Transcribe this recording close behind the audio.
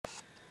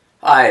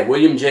Hi,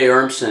 William J.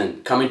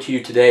 Urmson coming to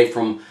you today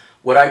from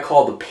what I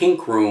call the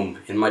Pink Room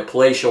in my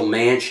palatial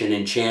mansion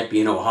in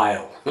Champion,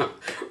 Ohio.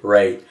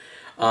 Right.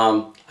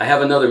 I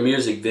have another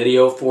music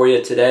video for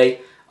you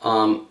today.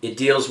 It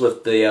deals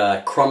with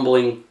the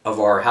crumbling of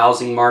our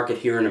housing market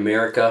here in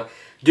America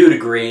due to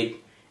greed,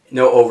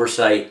 no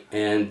oversight,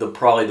 and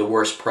probably the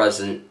worst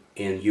president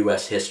in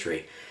U.S.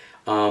 history.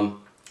 The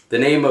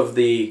name of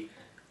the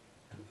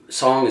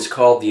song is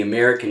called The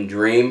American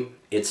Dream.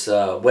 It's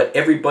what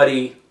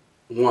everybody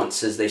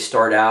wants as they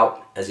start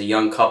out as a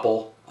young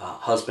couple,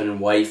 husband and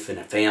wife and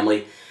a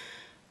family.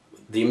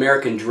 The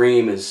American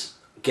dream is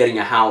getting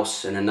a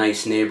house in a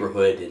nice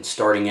neighborhood and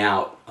starting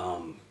out,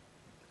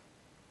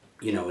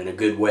 in a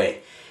good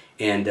way.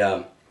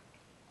 And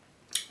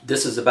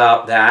this is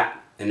about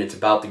that, and it's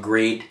about the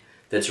greed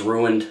that's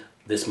ruined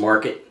this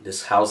market,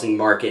 this housing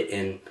market,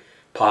 and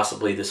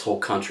possibly this whole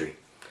country.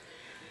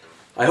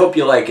 I hope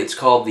you like it. It's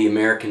called The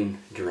American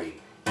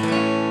Dream.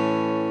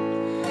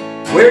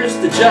 Where's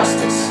the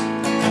justice?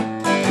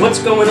 What's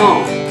going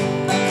on?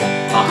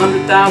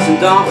 $100,000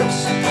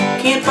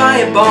 can't buy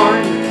a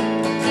barn.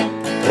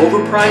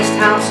 Overpriced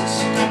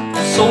houses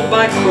sold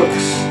by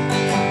crooks.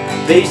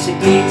 Basic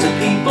needs of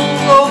people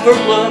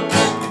overlooked.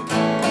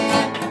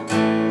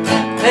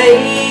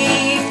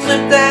 Hey,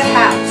 flip that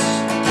house,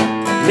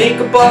 make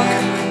a buck,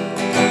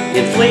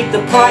 inflate the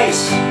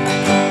price.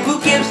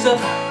 Who gives up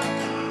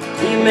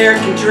the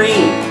American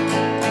dream?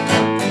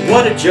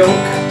 What a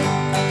joke.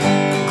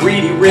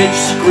 Greedy rich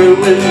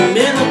screwing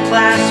middle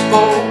class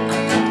folk.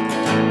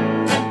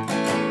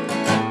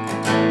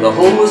 The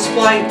homeless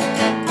plight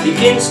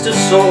begins to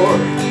soar.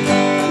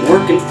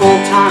 Working full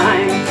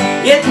time,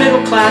 yet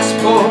middle class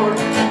poor.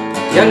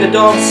 Young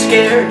adults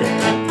scared,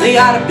 they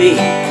ought to be.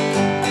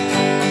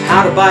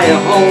 How to buy a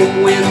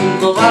home, win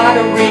the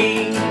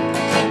lottery.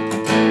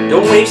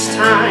 Don't waste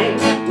time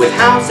with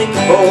housing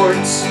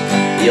boards,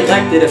 the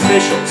elected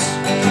officials,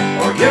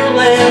 or your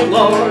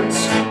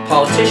landlords.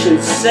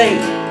 Politicians say,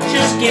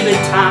 just give it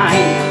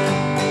time.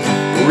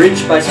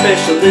 Rich by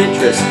special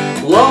interest,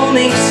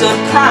 loaning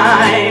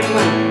subprime.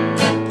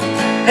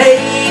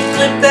 Hey,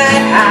 flip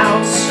that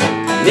house,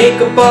 make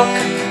a buck,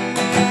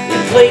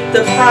 inflate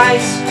the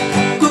price.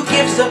 Who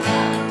gives up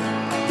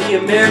the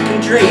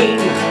American dream?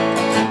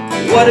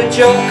 What a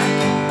joke.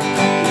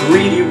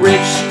 Greedy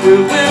rich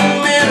screwing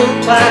middle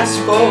class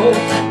folk.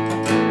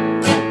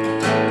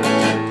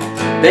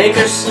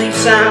 Beggars sleep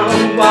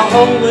sound while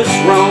homeless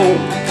roam,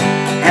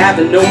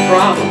 having no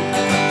problem.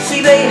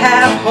 See, they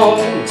have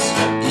homes,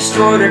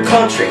 destroyed our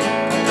country,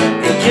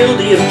 and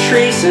guilty of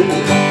treason,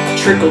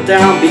 trickle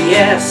down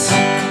BS.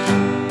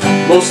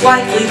 Most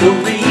likely the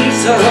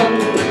reason.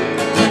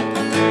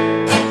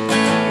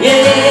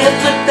 Yeah,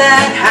 flip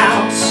that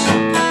house,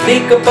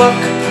 make a buck,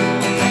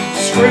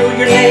 screw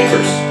your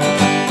neighbors.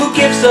 Who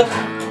gives up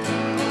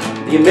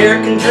the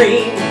American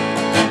dream?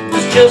 It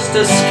was just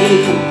a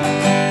scheme.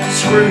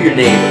 Screw your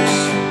neighbors.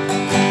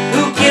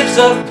 Who gives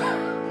up